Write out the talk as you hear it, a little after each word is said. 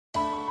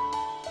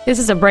This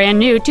is a brand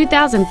new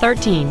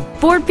 2013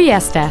 Ford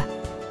Fiesta.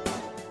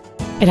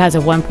 It has a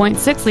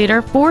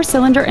 1.6-liter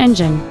four-cylinder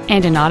engine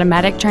and an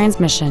automatic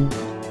transmission.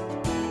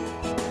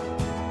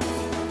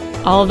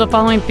 All of the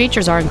following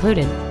features are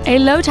included: a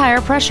low tire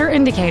pressure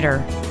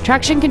indicator,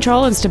 traction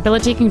control and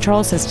stability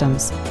control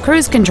systems,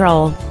 cruise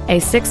control,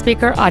 a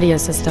 6-speaker audio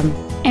system,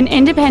 an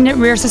independent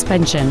rear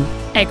suspension,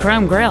 a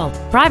chrome grille,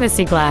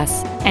 privacy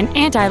glass, an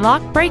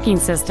anti-lock braking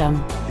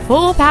system,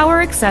 full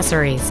power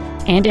accessories,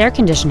 and air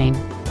conditioning.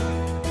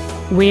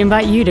 We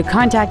invite you to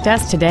contact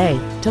us today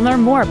to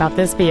learn more about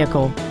this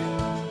vehicle.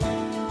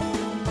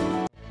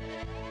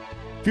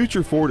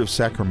 Future Ford of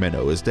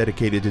Sacramento is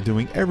dedicated to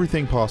doing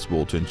everything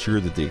possible to ensure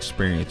that the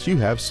experience you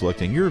have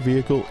selecting your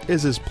vehicle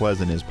is as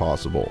pleasant as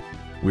possible.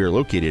 We are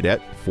located at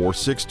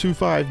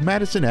 4625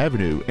 Madison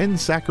Avenue in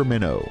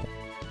Sacramento.